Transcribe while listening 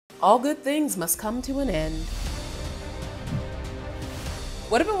all good things must come to an end.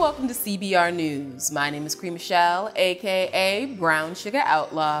 What up and welcome to CBR News. My name is Michelle, aka Brown Sugar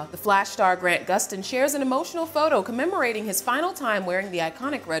Outlaw. The Flash star Grant Gustin shares an emotional photo commemorating his final time wearing the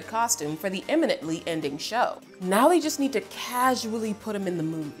iconic red costume for the imminently ending show. Now they just need to casually put him in the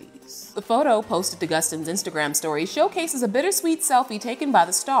movies. The photo, posted to Gustin's Instagram story, showcases a bittersweet selfie taken by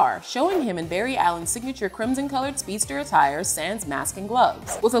the star, showing him in Barry Allen's signature crimson-colored speedster attire sans mask and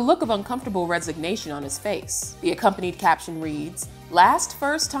gloves, with a look of uncomfortable resignation on his face. The accompanied caption reads, "Last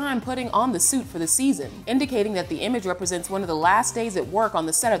first time putting on the suit for the season," indicating that the image represents one of the last days at work on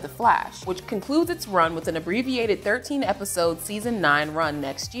the set of The Flash, which concludes its run with an abbreviated 13-episode Season 9 run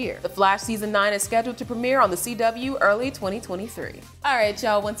next year. The Flash Season 9 is scheduled to premiere on the CW early 2023. Alright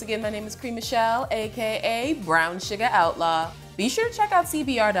y'all, once again my name is Michelle, aka Brown Sugar Outlaw. Be sure to check out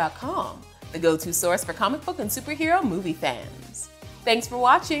CBR.com, the go-to source for comic book and superhero movie fans. Thanks for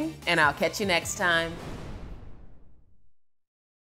watching, and I'll catch you next time.